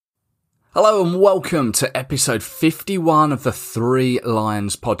Hello and welcome to episode 51 of the Three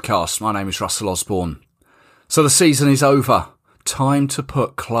Lions podcast. My name is Russell Osborne. So the season is over. Time to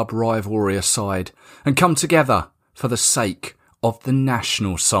put club rivalry aside and come together for the sake of the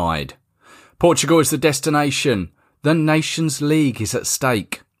national side. Portugal is the destination. The Nations League is at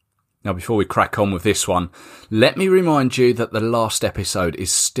stake. Now, before we crack on with this one, let me remind you that the last episode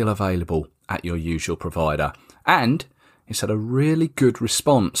is still available at your usual provider. And it's had a really good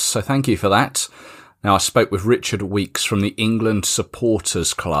response, so thank you for that. Now, I spoke with Richard Weeks from the England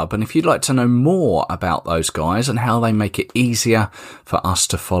Supporters Club, and if you'd like to know more about those guys and how they make it easier for us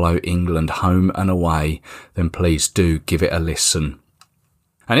to follow England home and away, then please do give it a listen.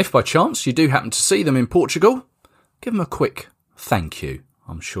 And if by chance you do happen to see them in Portugal, give them a quick thank you.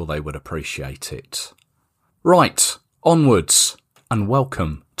 I'm sure they would appreciate it. Right, onwards, and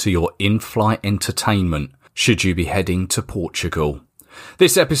welcome to your in-flight entertainment should you be heading to Portugal.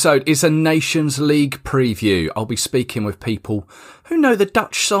 This episode is a Nations League preview. I'll be speaking with people who know the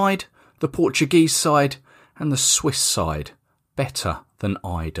Dutch side, the Portuguese side, and the Swiss side better than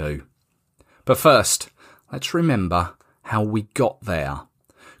I do. But first, let's remember how we got there.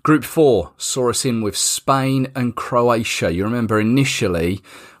 Group 4 saw us in with Spain and Croatia. You remember initially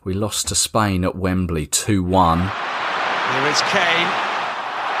we lost to Spain at Wembley 2-1. Here is Kane.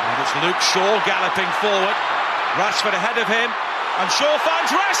 And it's Luke Shaw galloping forward. Rashford ahead of him. And Shaw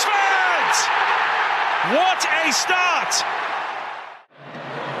finds Rashford! What a start!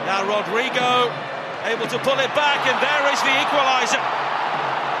 Now Rodrigo able to pull it back, and there is the equaliser.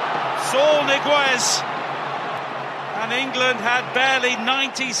 Saul Niguez. And England had barely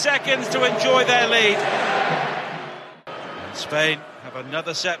 90 seconds to enjoy their lead. And Spain have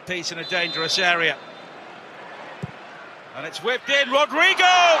another set piece in a dangerous area. And it's whipped in,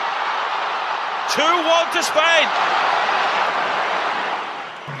 Rodrigo! 2-1 to Spain.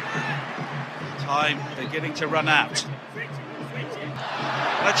 Time beginning to run out.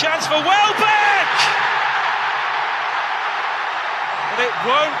 And a chance for Welbeck! But it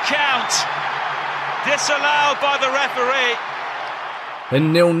won't count. Disallowed by the referee.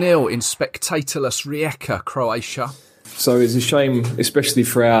 Then 0-0 in spectatorless Rijeka, Croatia. So it's a shame, especially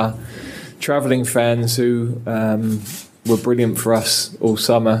for our travelling fans who were brilliant for us all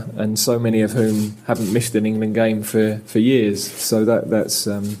summer, and so many of whom haven't missed an England game for years. So that's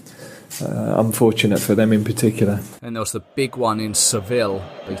unfortunate for them in particular. And there was the big one in Seville,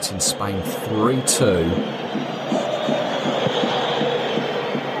 beating Spain 3-2.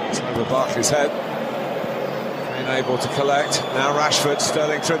 It's over Barkley's head. Able to collect. Now Rashford,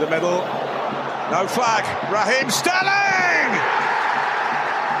 Sterling through the middle. No flag. Raheem Sterling!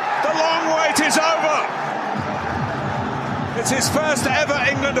 The long wait is over. It's his first ever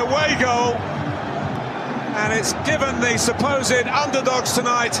England away goal. And it's given the supposed underdogs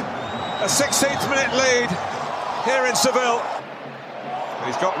tonight a 16th minute lead here in Seville.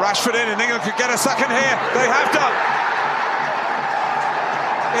 He's got Rashford in, and England could get a second here. They have done.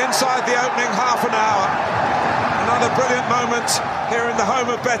 Inside the opening half an hour. Another brilliant moment here in the home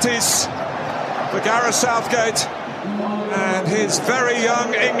of Betis for Gareth Southgate and his very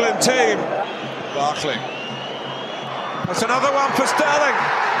young England team. Barkley. That's another one for Sterling.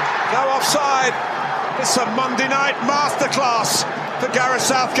 No offside. It's a Monday night masterclass for Gareth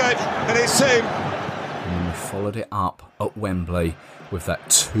Southgate and his team. And we followed it up at Wembley with that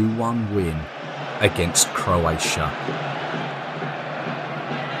 2-1 win against Croatia.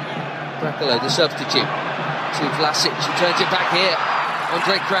 Brakalo, the substitute. To Vlasic, who turns it back here.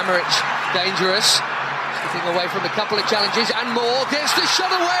 Andre Kramaric, dangerous. Slipping away from a couple of challenges and more. Gets the shot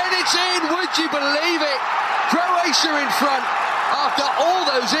away and it's in. Would you believe it? Croatia in front after all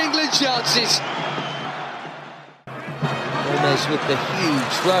those England chances. Gomez with the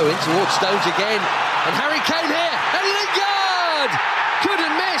huge throw in towards Stones again. And Harry Kane here. And Lingard!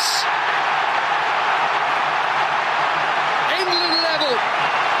 Couldn't miss. England level.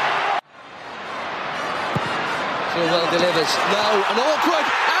 Chilwell delivers. No, and awkward.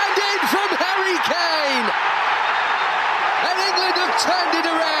 And in from Harry Kane. And England have turned it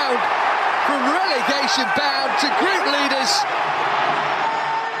around from relegation bound to group leaders.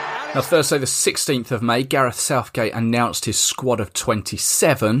 Now, Thursday the 16th of May, Gareth Southgate announced his squad of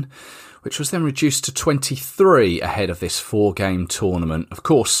 27, which was then reduced to 23 ahead of this 4-game tournament. Of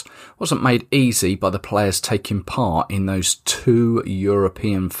course, wasn't made easy by the players taking part in those 2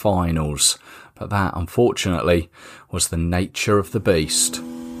 European finals. But that, unfortunately, was the nature of the beast.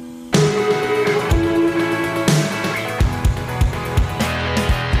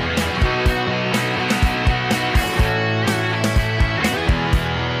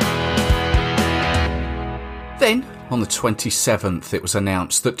 Then, on the 27th, it was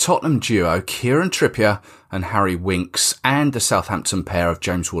announced that Tottenham duo Kieran Trippier and Harry Winks and the Southampton pair of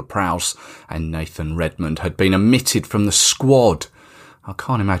James Ward-Prowse and Nathan Redmond had been omitted from the squad. I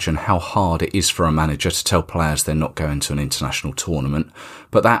can't imagine how hard it is for a manager to tell players they're not going to an international tournament,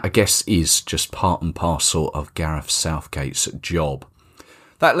 but that, I guess, is just part and parcel of Gareth Southgate's job.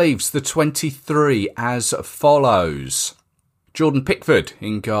 That leaves the 23 as follows. Jordan Pickford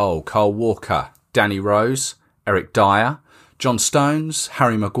in goal, Kyle Walker, Danny Rose, Eric Dyer, John Stones,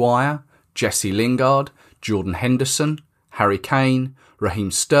 Harry Maguire, Jesse Lingard, Jordan Henderson, Harry Kane, Raheem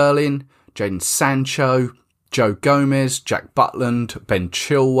Sterling, Jadon Sancho, Joe Gomez, Jack Butland, Ben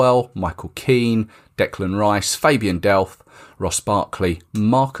Chilwell, Michael Keane, Declan Rice, Fabian Delph, Ross Barkley,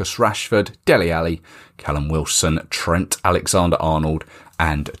 Marcus Rashford, Dele Alli, Callum Wilson, Trent Alexander-Arnold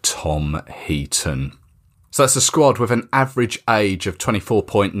and Tom Heaton. So that's a squad with an average age of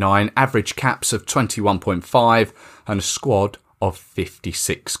 24.9, average caps of 21.5 and a squad of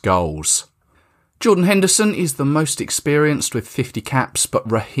 56 goals. Jordan Henderson is the most experienced with 50 caps, but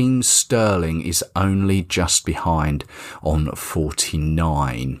Raheem Sterling is only just behind on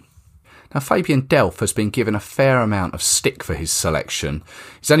 49. Now, Fabian Delph has been given a fair amount of stick for his selection.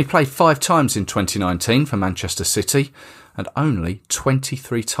 He's only played 5 times in 2019 for Manchester City and only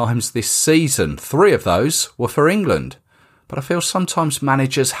 23 times this season. 3 of those were for England. But I feel sometimes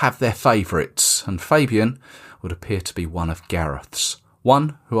managers have their favourites, and Fabian would appear to be one of Gareth's.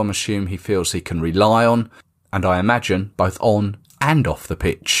 One who I'm assuming he feels he can rely on, and I imagine both on and off the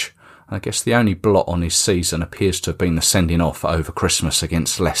pitch. I guess the only blot on his season appears to have been the sending off over Christmas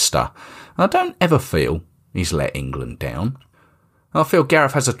against Leicester. I don't ever feel he's let England down. I feel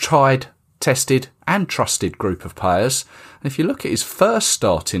Gareth has a tried, tested and trusted group of players. And if you look at his first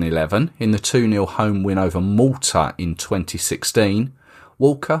starting 11 in the 2-0 home win over Malta in 2016,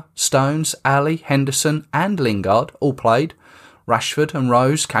 Walker, Stones, Alli, Henderson and Lingard all played. Rashford and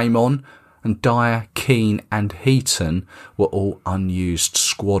Rose came on, and Dyer, Keane and Heaton were all unused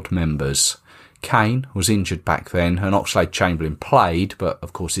squad members. Kane was injured back then, and Oxlade-Chamberlain played, but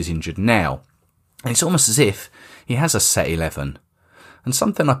of course is injured now. And it's almost as if he has a set 11. And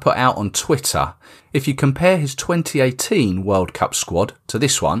something I put out on Twitter, if you compare his 2018 World Cup squad to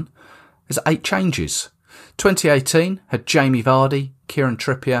this one, there's 8 changes. 2018 had Jamie Vardy, Kieran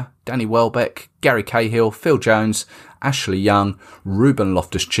Trippier, Danny Welbeck, Gary Cahill, Phil Jones, Ashley Young, Ruben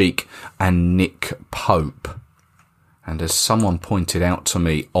Loftus-Cheek and Nick Pope. And as someone pointed out to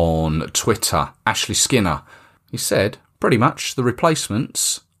me on Twitter, Ashley Skinner, he said, pretty much the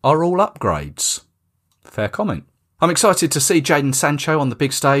replacements are all upgrades. Fair comment. I'm excited to see Jadon Sancho on the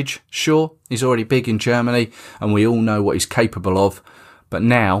big stage. Sure, he's already big in Germany and we all know what he's capable of, but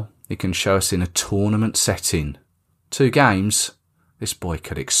now he can show us in a tournament setting. 2 games, this boy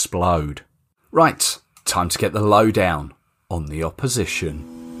could explode. Right, time to get the lowdown on the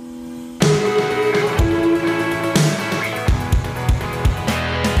opposition.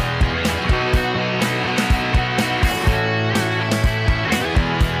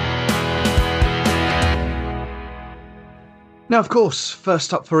 Now, of course,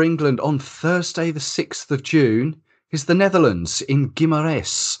 first up for England on Thursday the 6th of June is the Netherlands in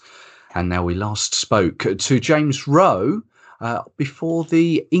Guimarães. And now we last spoke to James Rowe before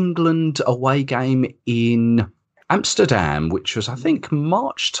the England away game in Amsterdam, which was, I think,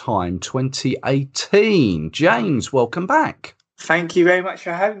 March time 2018. James, welcome back. Thank you very much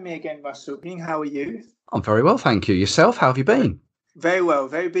for having me again, Russell. How are you? I'm very well, thank you. Yourself, how have you been? Very well.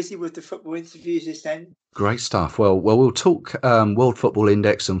 Very busy with the football interviews this end. Great stuff. Well, we'll talk World Football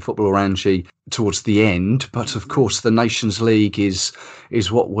Index and Football Orange towards the end, but of course the Nations League is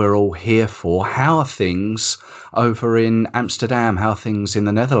what we're all here for. How are things over in Amsterdam? How are things in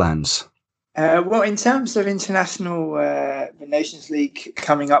the Netherlands? Well, in terms of international, the Nations League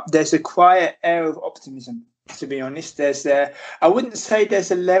coming up, there's a quiet air of optimism. To be honest, I wouldn't say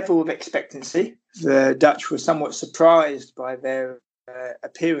there's a level of expectancy. The Dutch were somewhat surprised by their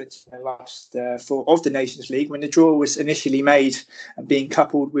appearance in the last four of the Nations League. When the draw was initially made and being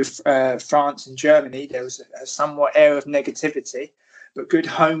coupled with France and Germany, there was a somewhat air of negativity. But good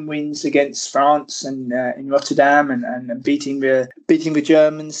home wins against France and in Rotterdam and beating the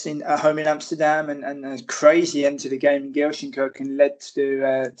Germans at home in Amsterdam and a crazy end to the game in Gelsenkirchen led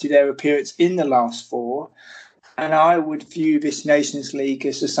to their appearance in the last four. And I would view this Nations League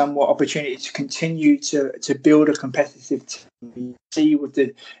as a somewhat opportunity to continue to build a competitive team. You see with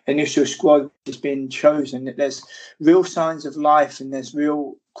the initial squad that's been chosen that there's real signs of life and there's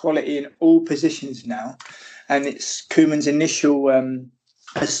real quality in all positions now. And it's Koeman's initial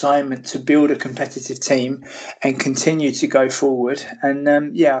assignment to build a competitive team and continue to go forward. And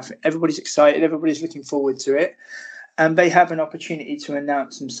everybody's excited. Everybody's looking forward to it. and they have an opportunity to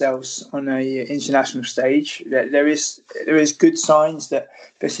announce themselves on a international stage. There is good signs that,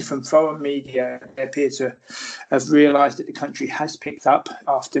 especially from foreign media, they appear to have realised that the country has picked up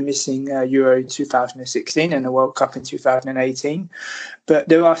after missing Euro 2016 and the World Cup in 2018. But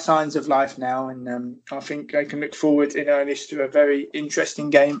there are signs of life now, and I think they can look forward in earnest to a very interesting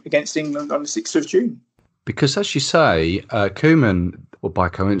game against England on the 6th of June. Because, as you say, Koeman, or by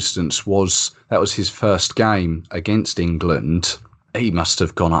coincidence, was his first game against England. He must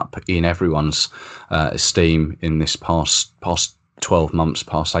have gone up in everyone's esteem in this past 12 months,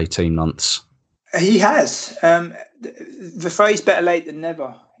 past 18 months. He has. The phrase "better late than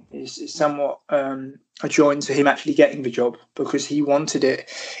never" is somewhat adjoined to him actually getting the job, because he wanted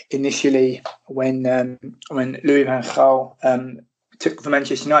it initially when Louis van Gaal took the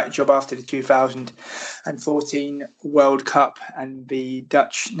Manchester United job after the 2014 World Cup, and the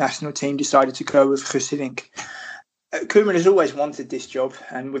Dutch national team decided to go with Guus Hiddink. Koeman has always wanted this job,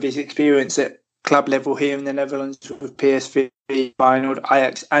 and with his experience at club level here in the Netherlands with PSV, Feyenoord,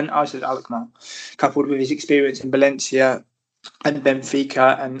 Ajax and AZ Alkmaar, coupled with his experience in Valencia and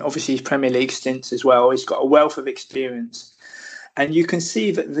Benfica, and obviously his Premier League stints as well, he's got a wealth of experience. And you can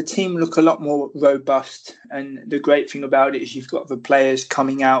see that the team look a lot more robust. And the great thing about it is you've got the players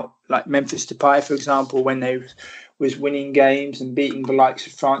coming out, like Memphis Depay, for example, when they was winning games and beating the likes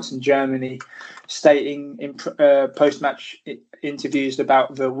of France and Germany, stating in post-match interviews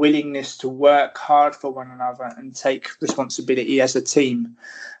about the willingness to work hard for one another and take responsibility as a team.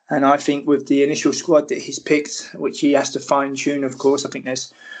 And I think with the initial squad that he's picked, which he has to fine-tune, of course, I think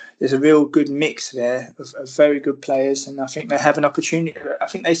there's a real good mix there of very good players, and I think they have an opportunity. I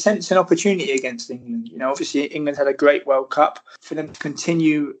think they sense an opportunity against England. You know, obviously England had a great World Cup. For them to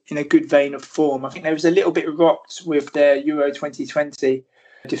continue in a good vein of form, I think they was a little bit rocked with their Euro 2020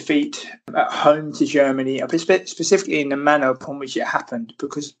 defeat at home to Germany, specifically in the manner upon which it happened,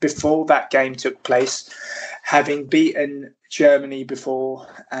 because before that game took place, having beaten Germany before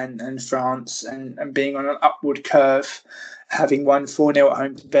and France and being on an upward curve, having won 4-0 at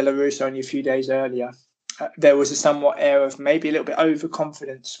home to Belarus only a few days earlier, there was a somewhat air of maybe a little bit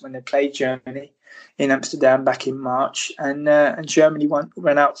overconfidence when they played Germany in Amsterdam back in March, and Germany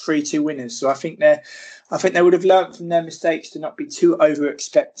ran out 3-2 winners. So I think they would have learnt from their mistakes to not be too over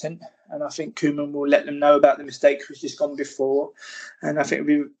expectant, and I think Koeman will let them know about the mistakes which has gone before, and I think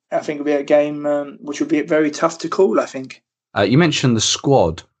it'll be a game which will be very tough to call. I think you mentioned the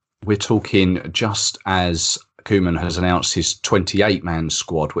squad. We're talking just as Koeman has announced his 28-man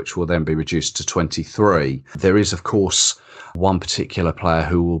squad, which will then be reduced to 23. There is, of course, one particular player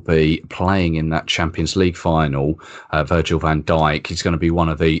who will be playing in that Champions League final, Virgil van Dijk. He's going to be one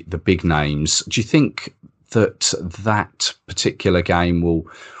of the big names. Do you think that particular game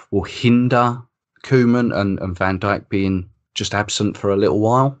will hinder Koeman and Van Dijk being just absent for a little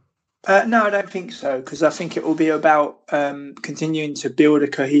while? No, I don't think so, because I think it will be about continuing to build a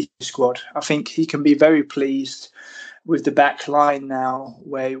cohesive squad. I think he can be very pleased with the back line now,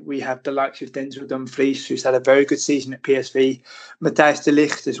 where we have the likes of Denzel Dumfries, who's had a very good season at PSV, Matthijs de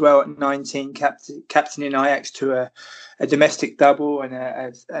Ligt as well at 19, captain in Ajax to a domestic double and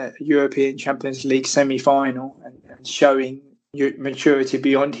a European Champions League semi-final, and showing maturity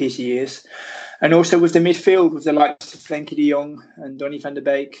beyond his years. And also with the midfield, with the likes of Frenkie de Jong and Donny van de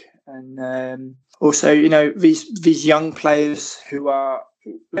Beek, and also, you know, these young players who are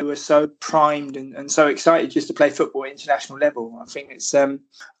so primed and so excited just to play football at international level. I think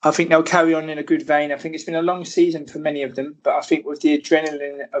they'll carry on in a good vein. I think it's been a long season for many of them, but I think with the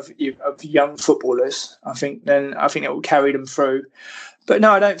adrenaline of young footballers, I think it will carry them through. But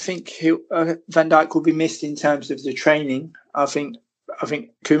no, I don't think Van Dijk will be missed in terms of the training. I think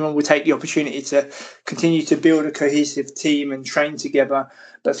Koeman will take the opportunity to continue to build a cohesive team and train together.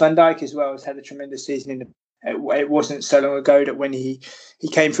 But Van Dijk as well has had a tremendous season. It wasn't so long ago that when he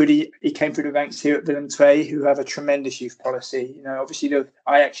came through the ranks here at Willem II, who have a tremendous youth policy. You know, obviously the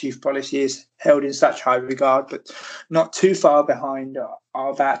Ajax youth policy is held in such high regard, but not too far behind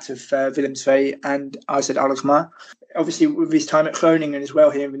are that of Willem II and AZ Alkmaar. Obviously, with his time at Groningen as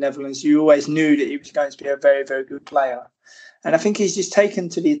well here in the Netherlands, you always knew that he was going to be a very, very good player. And I think he's just taken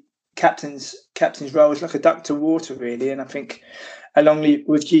to the captain's role as like a duck to water, really. And I think along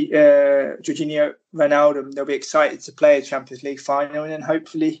with Jorginho Wijnaldum, they'll be excited to play a Champions League final and then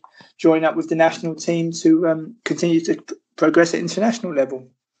hopefully join up with the national team to continue to progress at international level.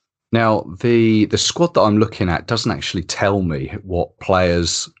 Now, the squad that I'm looking at doesn't actually tell me what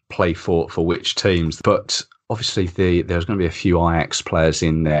players play for which teams, but obviously there's going to be a few Ajax players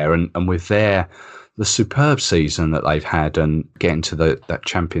in there, and with their the superb season that they've had and getting to that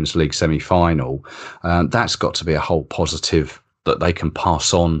Champions League semi-final, that's got to be a whole positive that they can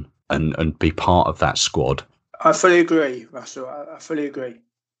pass on and be part of that squad. I fully agree, Russell. I fully agree.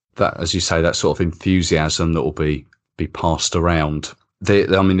 That, as you say, that sort of enthusiasm that will be passed around.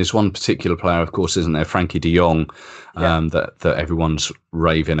 There's one particular player, of course, isn't there, Frankie de Jong, that everyone's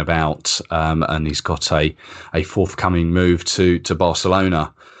raving about, and he's got a forthcoming move to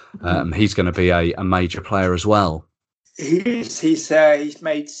Barcelona. He's going to be a major player as well. He is. He's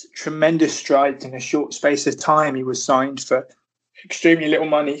made tremendous strides in a short space of time. He was signed for extremely little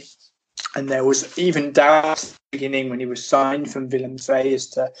money, and there was even doubts at the beginning when he was signed from Willem II as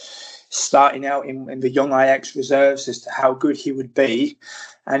to starting out in the young Ajax reserves as to how good he would be,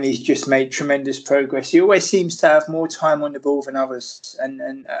 and he's just made tremendous progress. He always seems to have more time on the ball than others,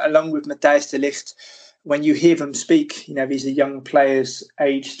 and along with Matthijs de Ligt, when you hear them speak, these are young players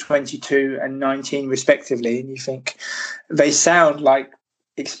aged 22 and 19 respectively, and you think they sound like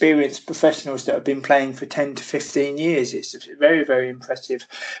experienced professionals that have been playing for 10 to 15 years. It's very, very impressive.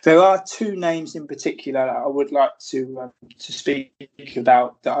 There are two names in particular that I would like to speak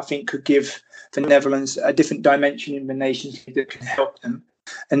about that I think could give the Netherlands a different dimension in the Nations League that can help them.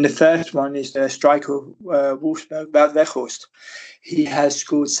 And the first one is the striker Wolfsburg, Wout Weghorst. He has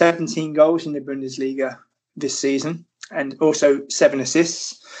scored 17 goals in the Bundesliga this season and also 7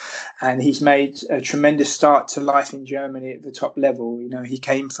 assists. And he's made a tremendous start to life in Germany at the top level. He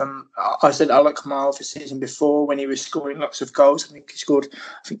came from, I said Alkmaar the season before when he was scoring lots of goals. I think he scored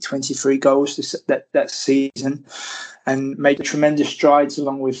 23 goals that season, and made tremendous strides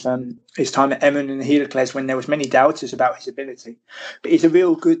along with his time at Emmen and Heracles when there was many doubters about his ability. But he's a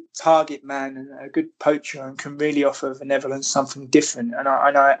real good target man and a good poacher and can really offer the Netherlands something different. And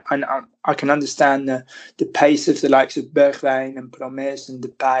I can understand the pace of the likes of Bergwijn and Promes and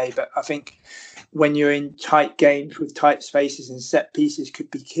Depay, but I think when you're in tight games with tight spaces and set pieces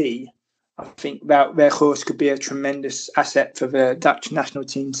could be key. I think that Weghorst could be a tremendous asset for the Dutch national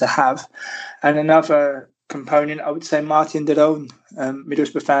team to have. And another component, I would say Martin de Roon.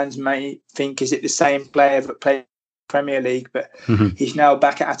 Middlesbrough fans may think, is it the same player that played Premier League? But he's now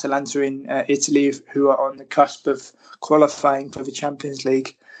back at Atalanta in Italy, who are on the cusp of qualifying for the Champions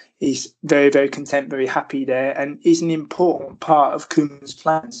League. He's very, very content, very happy there, and he's an important part of Koeman's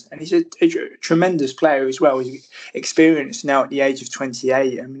plans. And he's a tremendous player as well. He's experienced now at the age of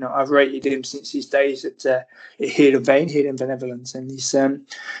 28. I mean, I've rated him since his days at Heerenveen here in the Netherlands, and he's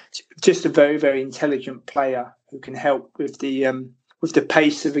just a very, very intelligent player who can help with the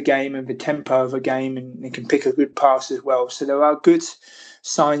pace of a game and the tempo of a game, and he can pick a good pass as well. So there are good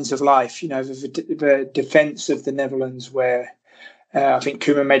signs of life. The defence of the Netherlands, where I think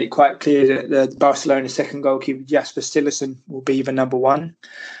Koeman made it quite clear that the Barcelona second goalkeeper, Jasper Cillessen, will be the number one.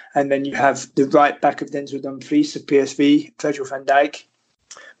 And then you have the right back of Denzel Dumfries of PSV, Virgil van Dijk,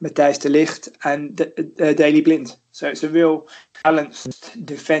 Matthijs de Ligt, and Daley Blind. So it's a real balanced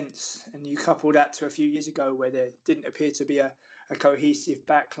defence. And you couple that to a few years ago where there didn't appear to be a cohesive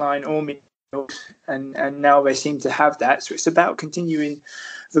backline or midfield, and now they seem to have that. So it's about continuing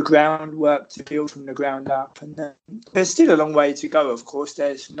the groundwork to build from the ground up, and there's still a long way to go. Of course,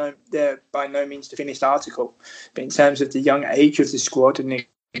 they're by no means the finished article, but in terms of the young age of the squad and the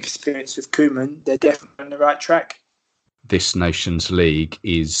experience of Koeman, they're definitely on the right track. This Nations League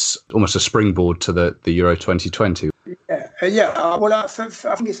is almost a springboard to the Euro 2020. Yeah. Well, I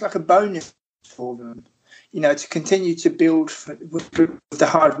think it's like a bonus for them, to continue to build with the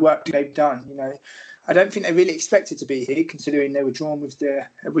hard work they've done. I don't think they really expected to be here, considering they were drawn with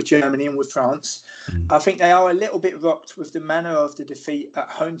Germany and with France. I think they are a little bit rocked with the manner of the defeat at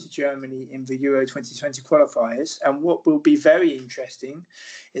home to Germany in the Euro 2020 qualifiers. And what will be very interesting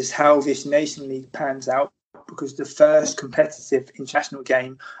is how this Nations League pans out, because the first competitive international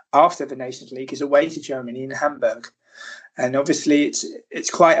game after the Nations League is away to Germany in Hamburg. And obviously it's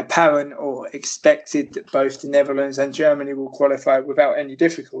quite apparent or expected that both the Netherlands and Germany will qualify without any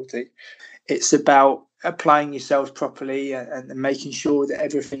difficulty. It's about applying yourselves properly and making sure that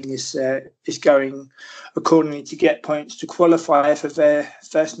everything is going accordingly to get points to qualify for their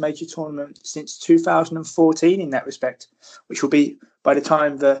first major tournament since 2014 in that respect, which will be, by the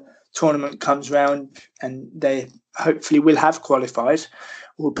time the tournament comes round and they hopefully will have qualified,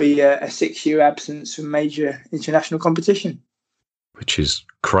 will be a 6-year absence from major international competition. Which is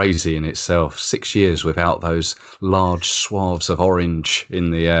crazy in itself. 6 years without those large swaths of orange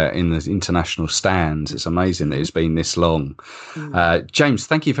in the international stands. It's amazing that it's been this long. James,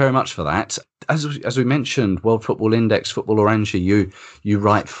 thank you very much for that. As we mentioned, World Football Index, Football Oranje, you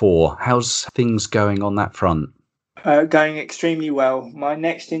write for. How's things going on that front? Going extremely well. My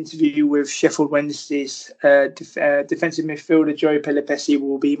next interview with Sheffield Wednesday's defensive midfielder Joey Pelopessi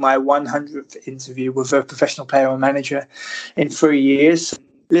will be my 100th interview with a professional player or manager in 3 years.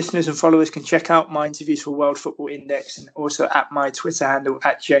 Listeners and followers can check out my interviews for World Football Index and also at my Twitter handle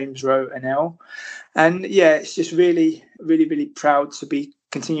at JamesRoweNL. And yeah, it's just really, really, really proud to be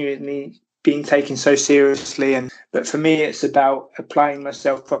continually being taken so seriously. But for me, it's about applying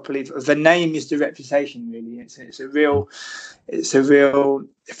myself properly. The name is the reputation, really. It's a real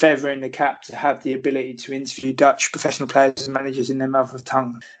feather in the cap to have the ability to interview Dutch professional players and managers in their mother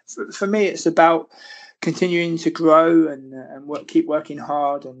tongue. For me, it's about continuing to grow and keep working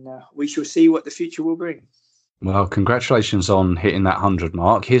hard, and we shall see what the future will bring. Well, congratulations on hitting that 100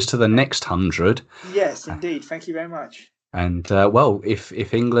 mark. Here's to the next 100. Yes, indeed. Thank you very much. And,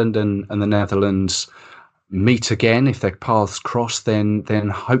 if England and the Netherlands meet again, if their paths cross, then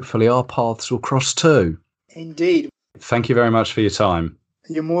hopefully our paths will cross too. Indeed. Thank you very much for your time.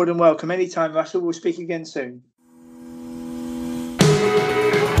 You're more than welcome. Anytime, Russell. We'll speak again soon.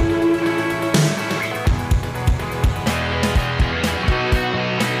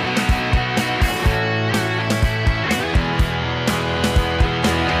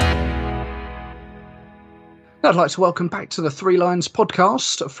 I'd like to welcome back to the Three Lions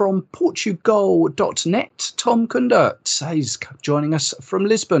podcast from Portugal.net, Tom Kundert. He's joining us from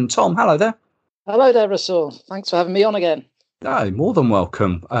Lisbon. Tom, hello there. Hello there, Russell. Thanks for having me on again. No, more than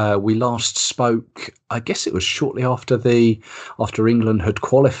welcome. We last spoke, I guess it was shortly after England had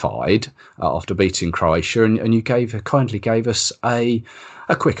qualified, after beating Croatia, and you kindly gave us a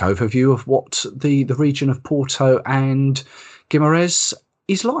quick overview of what the region of Porto and Guimarães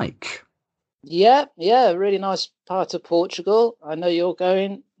is like. Yeah, really nice part of Portugal. I know you're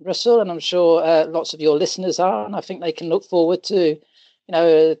going, Russell, and I'm sure lots of your listeners are, and I think they can look forward to,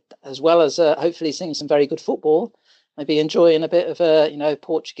 as well as hopefully seeing some very good football, maybe enjoying a bit of,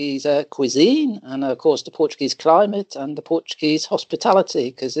 Portuguese cuisine, and of course the Portuguese climate and the Portuguese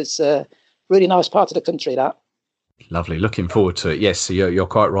hospitality, because it's a really nice part of the country, that. Lovely. Looking forward to it. Yes, you're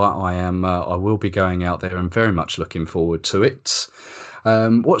quite right. I am. I will be going out there and very much looking forward to it.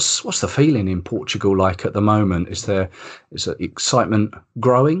 What's the feeling in Portugal like at the moment? Is the excitement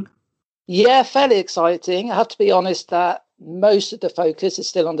growing? Yeah, fairly exciting. I have to be honest that most of the focus is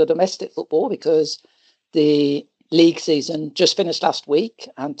still on the domestic football because the league season just finished last week,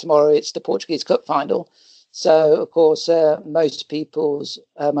 and tomorrow it's the Portuguese Cup final. So, of course, most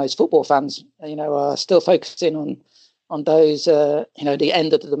football fans, are still focusing on those, the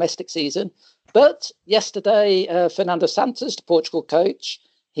end of the domestic season. But yesterday, Fernando Santos, the Portugal coach,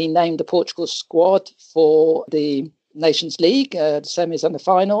 he named the Portugal squad for the Nations League, the semis and the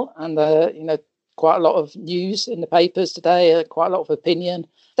final. And, quite a lot of news in the papers today, quite a lot of opinion,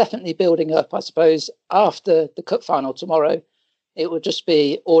 definitely building up, I suppose, after the cup final tomorrow. It would just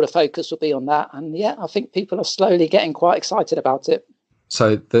be, all the focus will be on that. And yeah, I think people are slowly getting quite excited about it.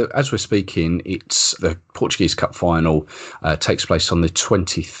 So as we're speaking, it's the Portuguese Cup final takes place on the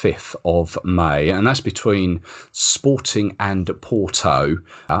 25th of May, and that's between Sporting and Porto.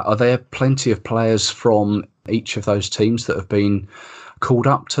 Are there plenty of players from each of those teams that have been called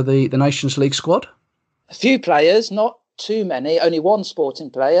up to the Nations League squad? A few players, not too many, only one Sporting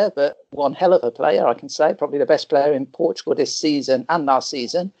player, but one hell of a player, I can say, probably the best player in Portugal this season and last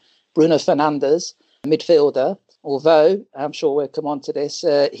season, Bruno Fernandes, midfielder. Although, I'm sure we'll come on to this,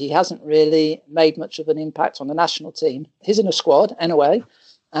 he hasn't really made much of an impact on the national team. He's in a squad anyway,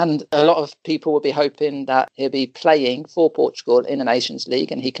 and a lot of people will be hoping that he'll be playing for Portugal in the Nations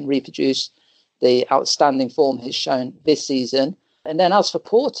League and he can reproduce the outstanding form he's shown this season. And then as for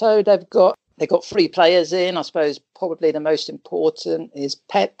Porto, they've got 3 players in. I suppose probably the most important is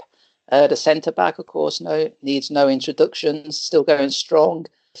Pep, the centre-back, of course, needs no introductions, still going strong.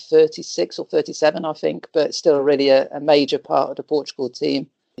 36 or 37, I think, but still really a major part of the Portugal team.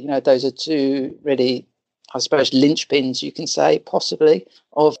 Those are 2 really, I suppose, linchpins, you can say, possibly,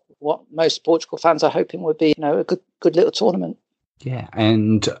 of what most Portugal fans are hoping would be, a good little tournament. Yeah,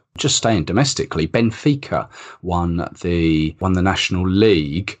 and just staying domestically, Benfica won the National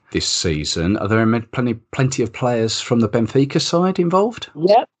League this season. Are there plenty of players from the Benfica side involved?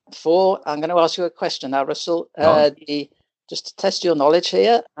 Yeah, I'm going to ask you a question now, Russell. Just to test your knowledge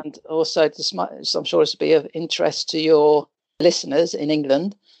here, and also I'm sure this will be of interest to your listeners in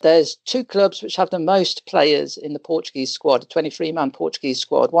England. There's 2 clubs which have the most players in the Portuguese squad, a 23-man Portuguese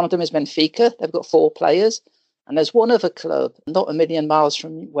squad. One of them is Benfica. They've got 4 players. And there's one other club, not a million miles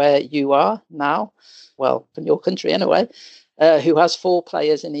from where you are now, well, from your country anyway, who has 4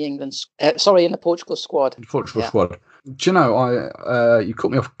 players in the in the Portugal squad. Squad. Do you know, you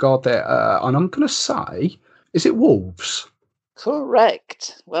caught me off guard there, and I'm going to say Is it Wolves?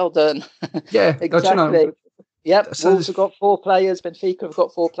 Correct. Well done. Yeah, exactly. Yep. Wolves have got 4 players. Benfica have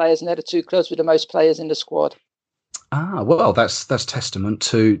got 4 players, and they're the 2 clubs with the most players in the squad. Ah, well, that's testament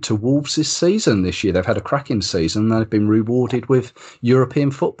to Wolves' season this year. They've had a cracking season. They've been rewarded with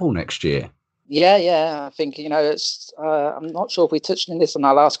European football next year. Yeah. I think, it's. I'm not sure if we touched on this in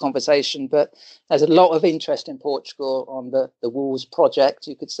our last conversation, but there's a lot of interest in Portugal on the Wolves project,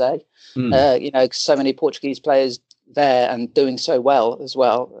 you could say. So many Portuguese players there and doing so well as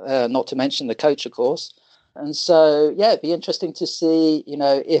well, not to mention the coach, of course. And so, it'd be interesting to see,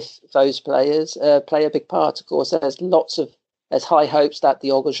 if those players play a big part. Of course, there's high hopes that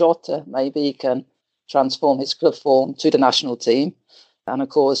Diogo Jota maybe can transform his club form to the national team. And of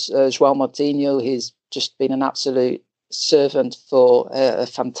course, João Moutinho, he's just been an absolute servant a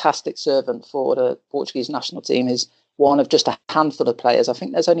fantastic servant for the Portuguese national team. He's one of just a handful of players. I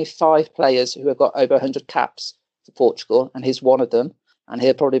think there's only 5 players who have got over 100 caps for Portugal, and he's one of them. And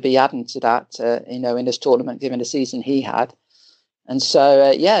he'll probably be adding to that, in this tournament, given the season he had. And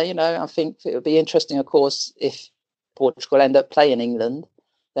so, I think it would be interesting, of course, if Portugal end up playing England.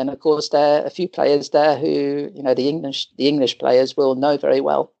 Then, of course, there are a few players there who, the English players will know very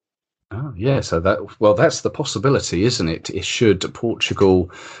well. Oh, yeah. So that's the possibility, isn't it? Should Portugal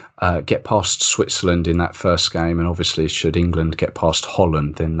get past Switzerland in that first game, and obviously should England get past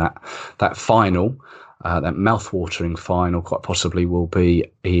Holland, then that final, that mouth-watering final, quite possibly will be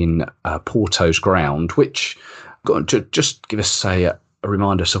in Porto's ground. Which, just give us a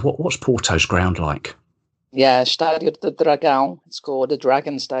reminder of what's Porto's ground like? Yeah, Estádio do Dragão. It's called the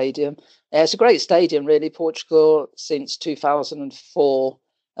Dragon Stadium. Yeah, it's a great stadium, really. Portugal, since 2004,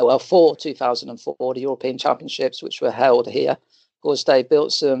 for 2004, the European Championships, which were held here. Of course, they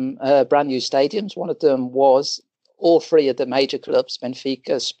built some brand new stadiums. One of them was all 3 of the major clubs,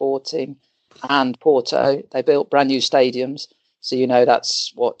 Benfica, Sporting, and Porto. They built brand new stadiums. So,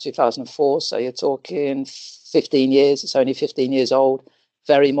 that's 2004. So you're talking 15 years. It's only 15 years old.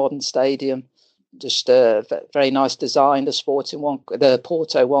 Very modern stadium. Just a very nice design. The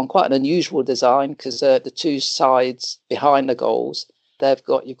Porto one, quite an unusual design, because the 2 sides behind the goals,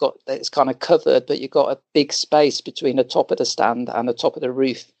 it's kind of covered, but you've got a big space between the top of the stand and the top of the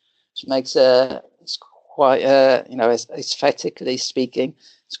roof, which makes it's quite aesthetically speaking,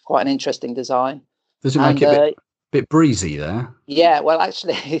 it's quite an interesting design. Does it make it a bit breezy there? Yeah, well,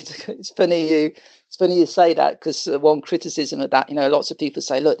 actually, it's funny you say that, because one criticism of that, lots of people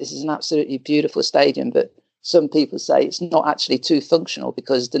say, look, this is an absolutely beautiful stadium, but some people say it's not actually too functional,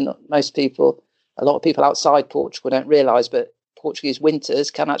 because a lot of people outside Portugal don't realise, but Portuguese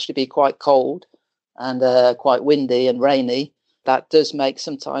winters can actually be quite cold and quite windy and rainy. That does make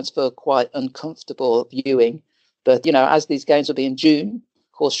sometimes for quite uncomfortable viewing. But, as these games will be in June,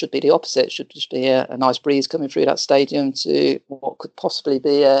 of course, should be the opposite. It should just be a nice breeze coming through that stadium to what could possibly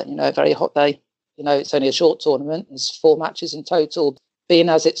be a very hot day. It's only a short tournament. There's 4 matches in total. Being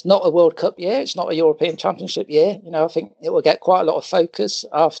as it's not a World Cup year, it's not a European Championship year, I think it will get quite a lot of focus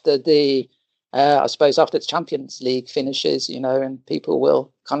after the Champions League finishes, and people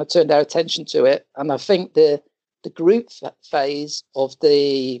will kind of turn their attention to it. And I think the group phase of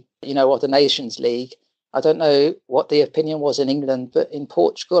the Nations League, I don't know what the opinion was in England, but in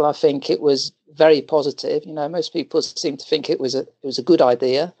Portugal, I think it was very positive. Most people seem to think it was a good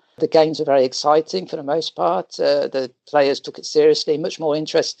idea. The games were very exciting for the most part. The players took it seriously, much more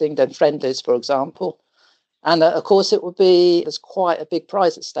interesting than friendlies, for example. And of course, there's quite a big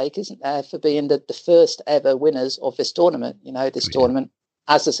prize at stake, isn't there, for being the first ever winners of this tournament. Tournament,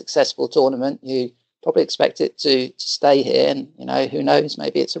 as a successful tournament, you probably expect it to stay here. And, who knows,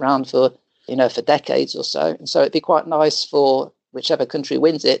 maybe it's around for decades or so. And so it'd be quite nice for whichever country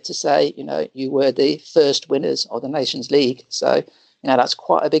wins it to say, you were the first winners of the Nations League. So, that's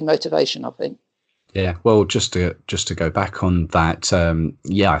quite a big motivation, I think. Yeah, well, just to go back on that,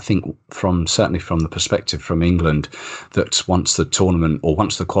 I think certainly from the perspective from England, that once the tournament or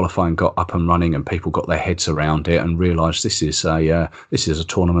once the qualifying got up and running and people got their heads around it and realised this is a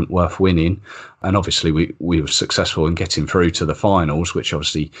tournament worth winning, and obviously we were successful in getting through to the finals, which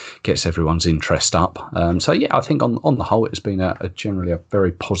obviously gets everyone's interest up. I think on the whole, it's been generally a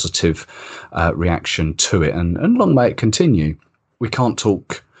very positive reaction to it, and long may it continue. We can't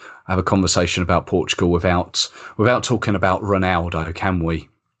have a conversation about Portugal without talking about Ronaldo, can we?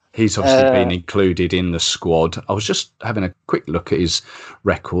 He's obviously been included in the squad. I was just having a quick look at his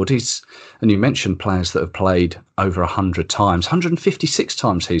record. And you mentioned players that have played over 100 times. 156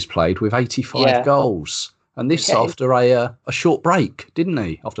 times he's played with 85 goals. And this after a short break, didn't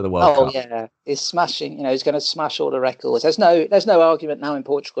he? After the World Cup. Oh yeah, he's smashing. He's going to smash all the records. There's no argument now in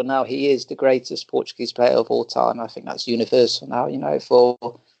Portugal. Now he is the greatest Portuguese player of all time. I think that's universal now. For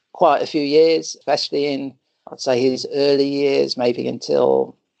quite a few years, especially in, I'd say, his early years, maybe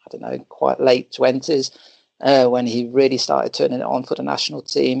until, I don't know, quite late 20s, when he really started turning it on for the national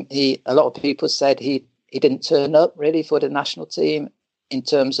team. A lot of people said he didn't turn up really for the national team. In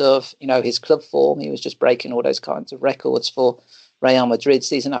terms of, his club form, he was just breaking all those kinds of records for Real Madrid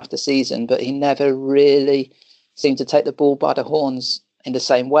season after season, but he never really seemed to take the bull by the horns in the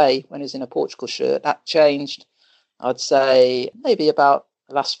same way when he was in a Portugal shirt. That changed, I'd say, maybe about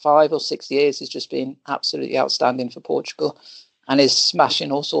the last 5 or 6 years. He's just been absolutely outstanding for Portugal and is smashing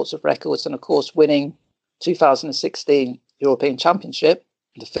all sorts of records. And of course, winning 2016 European Championship,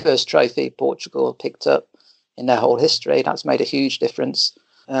 the first trophy Portugal picked up in their whole history. That's made a huge difference,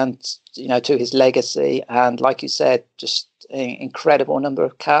 and to his legacy. And like you said, just an incredible number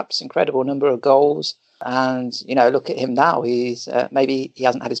of caps, incredible number of goals. And look at him now. He's maybe he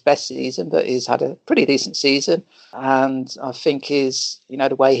hasn't had his best season, but he's had a pretty decent season. And I think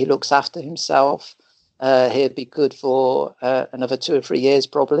the way he looks after himself, he'd be good for another 2 or 3 years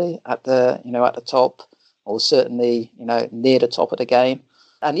probably at the top, or certainly near the top of the game.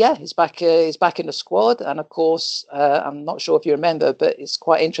 And yeah, he's back in the squad. And of course, I'm not sure if you remember, but it's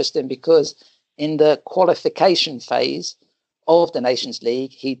quite interesting because in the qualification phase of the Nations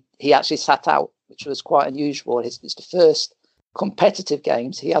League, he actually sat out, which was quite unusual. It's the first competitive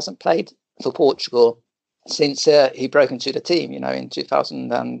games he hasn't played for Portugal since he broke into the team, in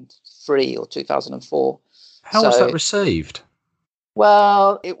 2003 or 2004. How was that received?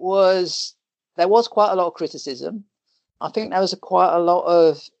 Well, there was quite a lot of criticism. I think there was quite a lot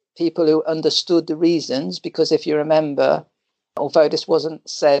of people who understood the reasons, because if you remember, although this wasn't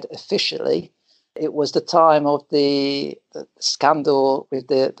said officially, it was the time of the scandal with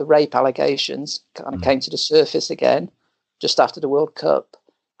the rape allegations kind of came to the surface again just after the World Cup.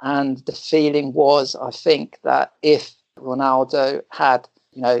 And the feeling was, I think, that if Ronaldo had,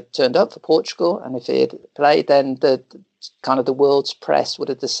 turned up for Portugal and if he had played, then the world's press would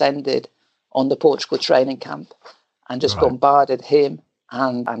have descended on the Portugal training camp and just bombarded him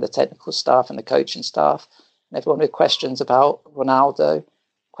and the technical staff and the coaching staff and everyone with questions about Ronaldo,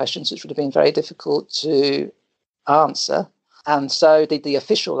 questions which would have been very difficult to answer. And so the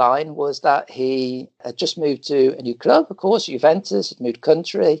official line was that he had just moved to a new club, of course, Juventus, had moved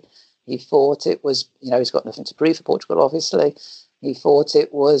country. He thought it was, he's got nothing to prove for Portugal, obviously. He thought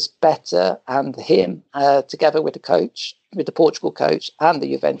it was better, and him, together with the coach, with the Portugal coach and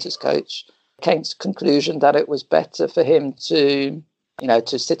the Juventus coach, came to the conclusion that it was better for him to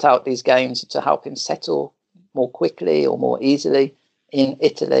sit out these games to help him settle more quickly or more easily in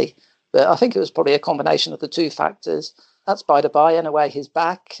Italy. But I think it was probably a combination of the two factors. That's by the by. Anyway, he's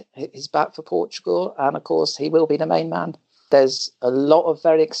back for Portugal, and of course he will be the main man. There's a lot of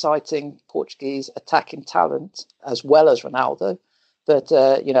very exciting Portuguese attacking talent as well as Ronaldo. But,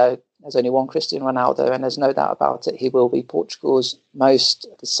 there's only one Cristiano Ronaldo, and there's no doubt about it. He will be Portugal's most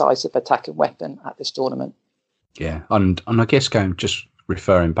decisive attacking weapon at this tournament. Yeah, and I guess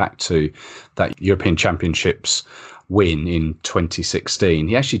referring back to that European Championships win in 2016,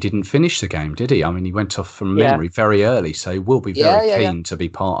 he actually didn't finish the game, did he? I mean, he went off from memory very early, so he will be very keen to be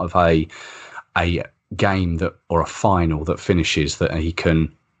part of a game or a final that finishes that he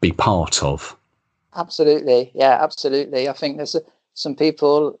can be part of. Absolutely, yeah, absolutely. I think there's some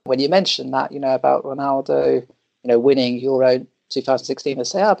people, when you mention that, about Ronaldo, winning Euro 2016, they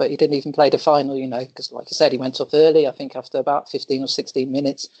say, but he didn't even play the final, because like I said, he went off early, I think after about 15 or 16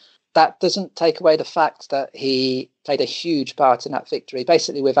 minutes. That doesn't take away the fact that he played a huge part in that victory.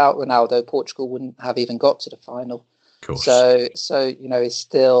 Basically, without Ronaldo, Portugal wouldn't have even got to the final. Of course. So it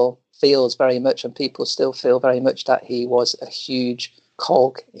still feels very much, and people still feel very much that he was a huge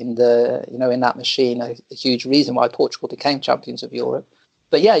cog in in that machine, a huge reason why Portugal became champions of Europe.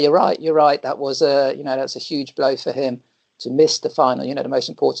 But yeah, you're right. That was that's a huge blow for him to miss the final, the most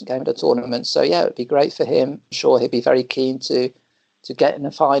important game of the tournament. So yeah, it'd be great for him. I'm sure he'd be very keen to get in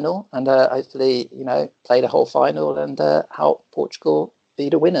the final and hopefully, play the whole final and help Portugal be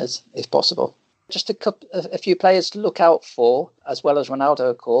the winners if possible. Just a few players to look out for, as well as Ronaldo,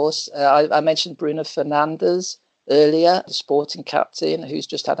 of course. I mentioned Bruno Fernandes earlier, the Sporting captain, who's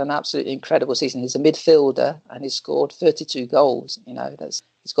just had an absolutely incredible season. He's a midfielder and he's scored 32 goals.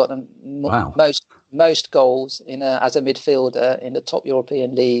 He's got the most goals as a midfielder in the top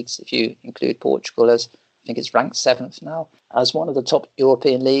European leagues, if you include Portugal, as I think it's ranked 7th now, as one of the top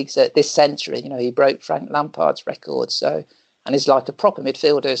European leagues this century. He broke Frank Lampard's record. So And he's like a proper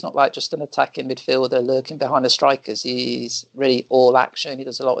midfielder. He's not like just an attacking midfielder lurking behind the strikers. He's really all action. He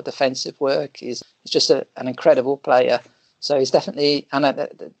does a lot of defensive work. He's just an incredible player. So he's definitely, and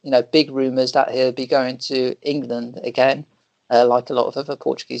big rumours that he'll be going to England again, like a lot of other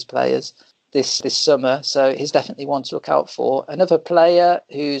Portuguese players this summer. So he's definitely one to look out for. Another player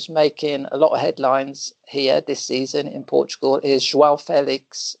who's making a lot of headlines here this season in Portugal is João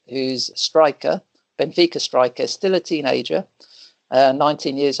Felix, who's a striker. Benfica striker, still a teenager,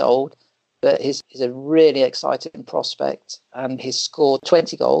 19 years old, but he's a really exciting prospect, and he's scored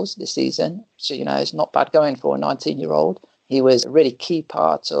 20 goals this season. So, it's not bad going for a 19-year-old. He was a really key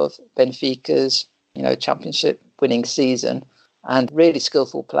part of Benfica's, championship winning season, and really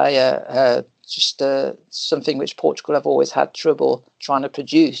skillful player, just something which Portugal have always had trouble trying to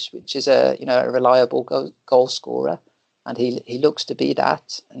produce, which is a reliable goal scorer, and he looks to be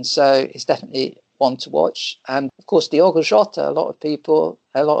that. And so he's definitely one to watch. And of course, Diogo Jota, a lot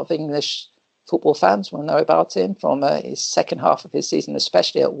of English football fans will know about him from his second half of his season,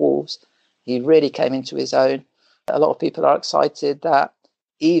 especially at Wolves. He really came into his own. A lot of people are excited that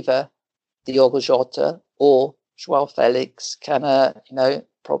either Diogo Jota or João Felix can,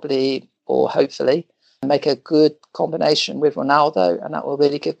 probably or hopefully make a good combination with Ronaldo, and that will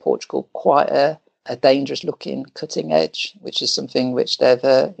really give Portugal quite a dangerous looking cutting edge, which is something which they've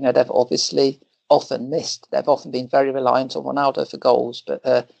obviously often missed. They've often been very reliant on Ronaldo for goals, but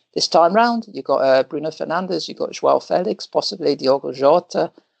this time round you've got Bruno Fernandes, you've got João Felix, possibly Diogo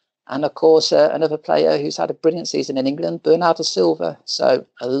Jota, and of course another player who's had a brilliant season in England, Bernardo Silva. So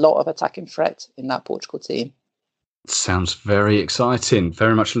a lot of attacking threat in that Portugal team. Sounds very exciting.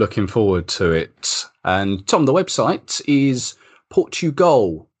 Very much looking forward to it. And Tom, the website is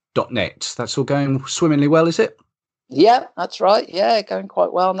portugal.net. That's all going swimmingly well, is it? Yeah, that's right. Yeah, going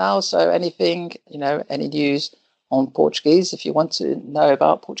quite well now. So anything, any news on Portuguese, if you want to know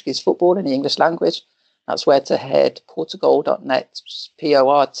about Portuguese football in the English language, that's where to head, portugal.net, which is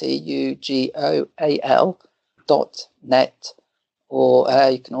portugal.net. Or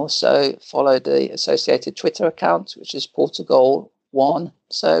you can also follow the associated Twitter account, which is Portugal1.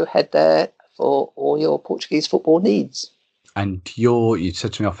 So head there for all your Portuguese football needs. And you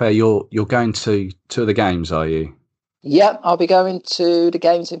said to me off air, you're going to the games, are you? Yeah, I'll be going to the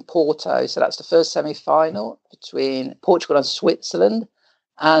games in Porto. So that's the first semi-final between Portugal and Switzerland,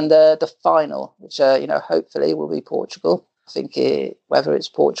 and the final, which hopefully will be Portugal. I think whether it's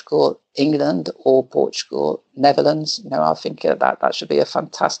Portugal, England, or Portugal, Netherlands, I think that should be a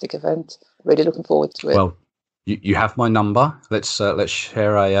fantastic event. Really looking forward to it. Well, you have my number. Let's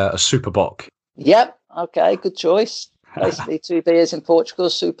share a Super Bock. Yep. Okay. Good choice. Basically, 2 beers in Portugal: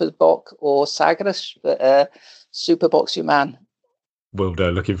 Super Bock or Sagres, but Super Bock's your man. Will do.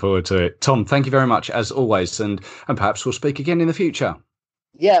 Looking forward to it. Tom, thank you very much as always, and perhaps we'll speak again in the future.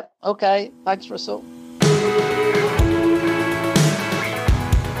 Yeah. Okay. Thanks, Russell.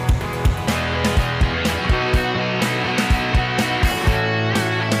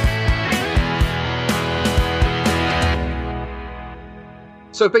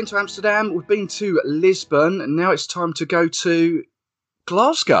 So we've been to Amsterdam, we've been to Lisbon, and now it's time to go to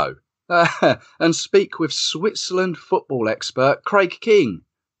Glasgow and speak with Switzerland football expert Craig King.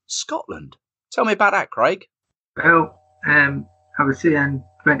 Scotland. Tell me about that, Craig. Well, I would say in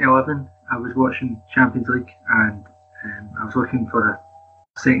 2011 I was watching Champions League, and I was looking for a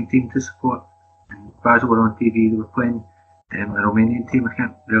second team to support. And Basel were on TV, they were playing a Romanian team. I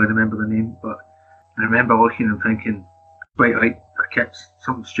can't really remember the name, but I remember looking and thinking, quite like their kits,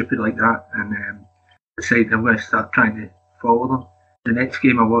 something stupid like that, and decided I'm going to start trying to follow them. The next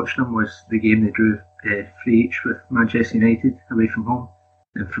game I watched them was the game they drew 3 each with Manchester United away from home,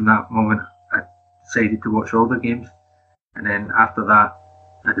 and from that moment I decided to watch all their games. And then after that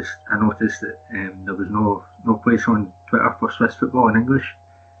I noticed that there was no place on Twitter for Swiss football in English,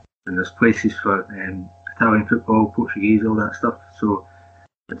 and there's places for Italian football, Portuguese, all that stuff. So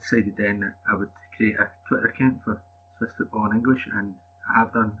I decided then that I would create a Twitter account for Swiss football in English, and I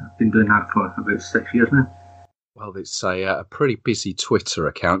have done. I've been doing that for about 6 years now. Well, it's a pretty busy Twitter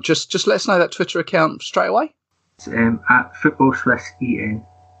account. Just let us know that Twitter account straight away. It's at Football Swiss EN.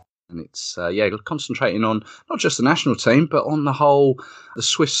 And it's concentrating on not just the national team, but on the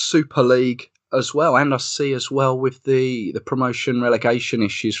Swiss Super League as well. And I see as well with the promotion relegation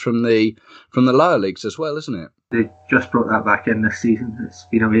issues from the lower leagues as well, isn't it? They just brought that back in this season. It's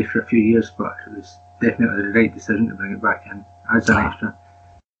been away for a few years, but it was definitely the right decision to bring it back in as an extra.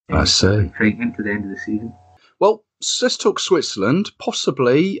 I see. Treatment to the end of the season. Well, let's talk Switzerland,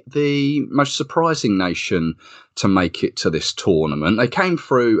 possibly the most surprising nation to make it to this tournament. They came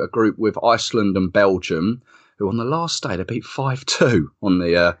through a group with Iceland and Belgium, who on the last day they beat 5-2 on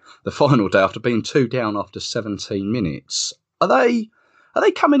the final day after being 2 down after 17 minutes. Are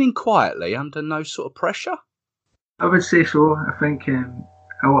they coming in quietly under no sort of pressure? I would say so. I think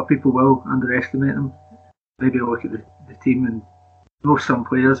a lot of people will underestimate them. Maybe look at the team and know some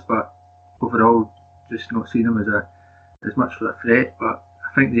players, but overall just not seeing them as much of a threat. But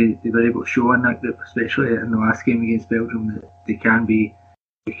I think they were able to show in that group, especially in the last game against Belgium, that they can beat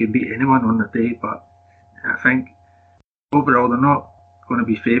anyone on their day. But I think overall they're not going to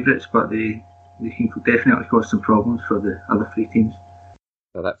be favourites, but they can definitely cause some problems for the other three teams.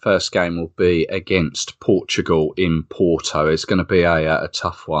 So that first game will be against Portugal in Porto. It's going to be a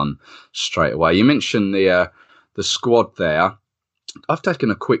tough one straight away. You mentioned the squad there. I've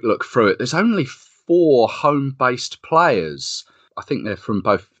taken a quick look through it. There's only 4 home-based players. I think they're from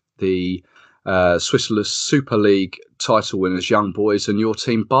both the Swiss Super League title winners, Young Boys, and your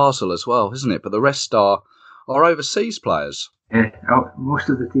team Basel as well, isn't it? But the rest are overseas players. Yeah, most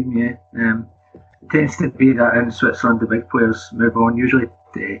of the team, yeah. It tends to be that in Switzerland the big players move on, usually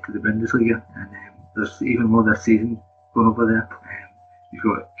to the Bundesliga, and there's even more this season going over there. You've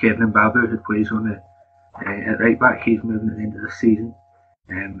got Kevin Mbabu, who plays on at right back. He's moving at the end of the season,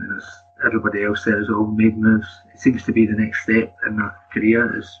 and there's everybody else there has all made moves. It seems to be the next step in their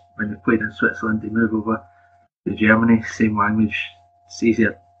career is when they've played in Switzerland, they move over to Germany, same language, it's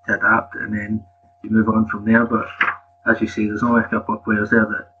easier to adapt, and then you move on from there. But as you say, there's only a couple of players there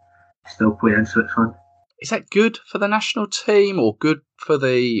that still play in Switzerland. Is that good for the national team, or good for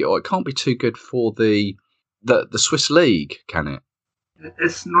or it can't be too good for the Swiss league, can it?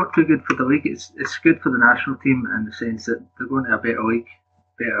 It's not too good for the league. It's good for the national team in the sense that they're going to a better league,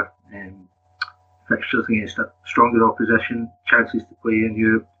 better fixtures against a stronger opposition, chances to play in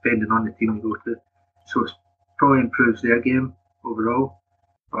Europe, depending on the team you go to. So it probably improves their game overall.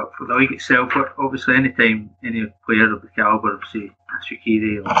 But for the league itself, obviously any time any player of the calibre of, say,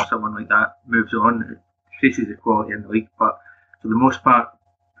 Shaqiri or someone like that moves on, it increases the quality in the league. But for the most part,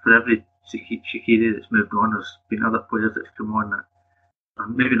 for every Shaqiri that's moved on, there's been other players that's come on that are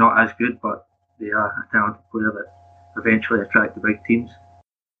maybe not as good, but they are a talented player that eventually attract the big teams.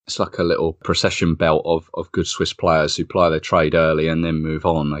 It's like a little procession belt of good Swiss players who ply their trade early and then move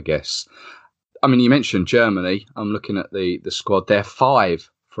on, I guess. I mean, you mentioned Germany. I'm looking at the squad. They're 5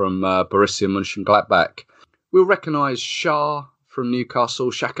 from Borussia Mönchengladbach. We'll recognise Shah from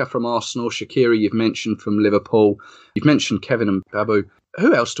Newcastle, Xhaka from Arsenal, Shaqiri you've mentioned from Liverpool. You've mentioned Kevin Mbabu.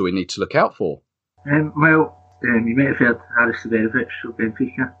 Who else do we need to look out for? You might have heard Haris Severovic of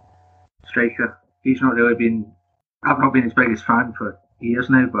Benfica, striker. He's not really been... I've not been his biggest fan for years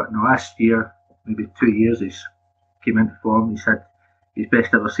now, but in the last year, maybe 2 years, he's came into form. He's had his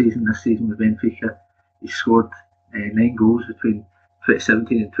best ever season this season with Benfica. He's scored 9 goals between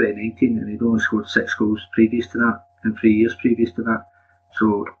 2017 and 2019, and he'd only scored 6 goals previous to that, in 3 years previous to that.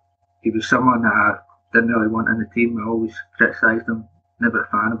 So he was someone that I didn't really want in the team. I always criticised him, never a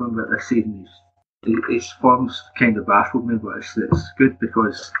fan of him, but this season his form's kind of baffled me, but it's good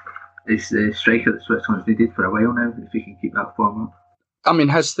because it's the striker that Switzerland's needed for a while now, if he can keep that form up. I mean,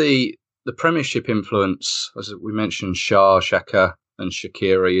 has the Premiership influence, as we mentioned, Shah, Xhaka and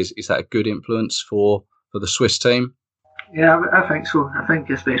Shaqiri, is that a good influence for the Swiss team? Yeah, I think so. I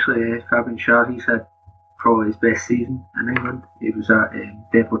think especially Fabian Schär, he's had probably his best season in England. He was at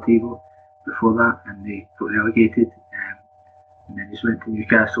Deportivo before that, and they got relegated. And then he's went to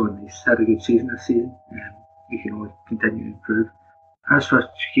Newcastle, and he's had a good season this season. He can only continue to improve. As for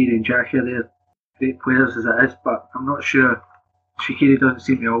Shaqiri and Xhaka, they're great players as it is, but I'm not sure. Shaqiri doesn't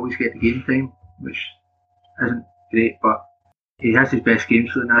seem to always get the game time, which isn't great, but he has his best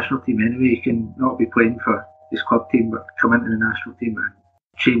games for the national team anyway. He can not be playing for his club team, but come into the national team and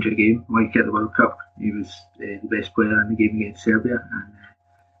change a game, like at the World Cup. He was the best player in the game against Serbia, and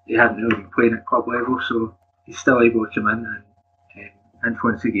he hadn't really been playing at club level, so he's still able to come in and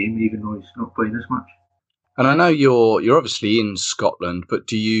influence the game, even though he's not playing as much. And I know you're obviously in Scotland, but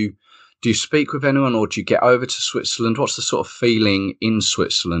do you speak with anyone, or do you get over to Switzerland? What's the sort of feeling in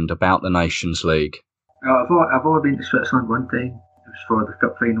Switzerland about the Nations League? I've only been to Switzerland one time. It was for the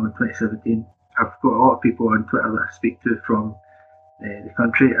Cup final in 2017. I've got a lot of people on Twitter that I speak to from the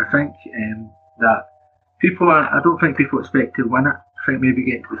country. I think that I don't think people expect to win it. I think maybe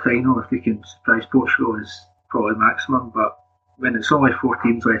get to the final if they can surprise Portugal is probably maximum, but when it's only 4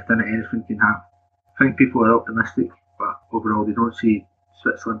 teams left in it, anything can happen. I think people are optimistic, but overall they don't see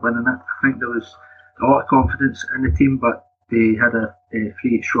Switzerland winning it. I think there was a lot of confidence in the team, but they had a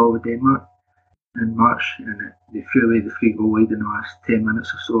 3-8 draw with Denmark in March, and they threw away the 3-goal lead in the last 10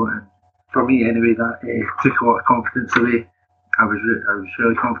 minutes or so, and for me anyway, that took a lot of confidence away. I was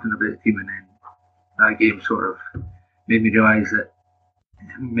really confident about the team, and then that game sort of made me realise that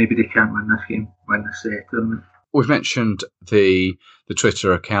maybe they can't win this tournament. We've mentioned the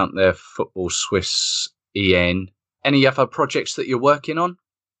Twitter account there, Football Swiss EN. Any other projects that you're working on?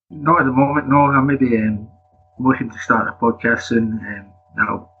 Not at the moment, no. I'm maybe looking to start a podcast soon.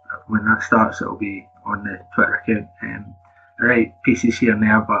 When that starts, it'll be on the Twitter account. I write pieces here and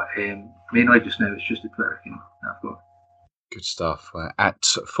there, but mainly just now it's just the Twitter account that I've got. Good stuff. At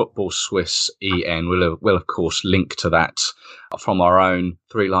Football Swiss EN, we'll of course link to that from our own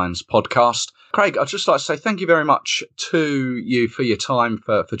Three Lions podcast. Craig, I'd just like to say thank you very much to you for your time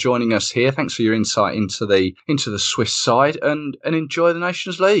for joining us here. Thanks for your insight into the Swiss side, and enjoy the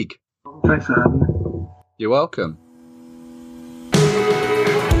Nations League. Thanks for having me. You're welcome.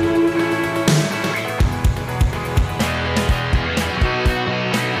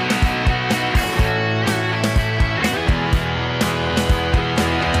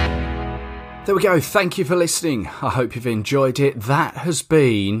 There we go. Thank you for listening. I hope you've enjoyed it. That has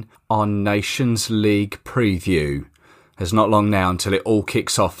been our Nations League preview. There's not long now until it all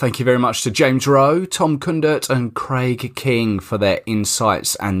kicks off. Thank you very much to James Rowe, Tom Kundert and Craig King for their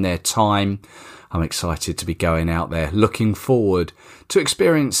insights and their time. I'm excited to be going out there, looking forward to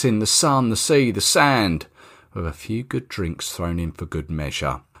experiencing the sun, the sea, the sand, with a few good drinks thrown in for good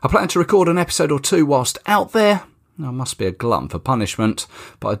measure. I plan to record an episode or two whilst out there. I must be a glutton for punishment,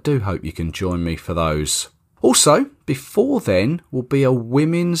 but I do hope you can join me for those. Also, before then will be a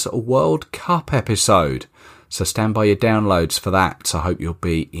Women's World Cup episode, so stand by your downloads for that. I hope you'll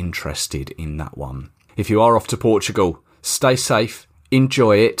be interested in that one. If you are off to Portugal, stay safe,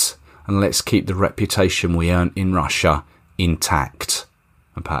 enjoy it, and let's keep the reputation we earned in Russia intact.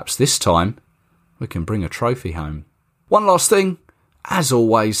 And perhaps this time we can bring a trophy home. One last thing, as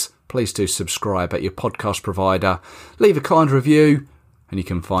always, please do subscribe at your podcast provider, leave a kind review, and you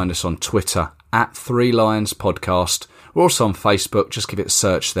can find us on Twitter at Three Lions Podcast. We're also on Facebook, just give it a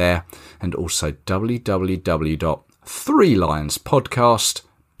search there, and also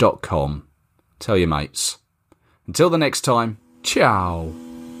www.threelionspodcast.com. Tell your mates. Until the next time, ciao.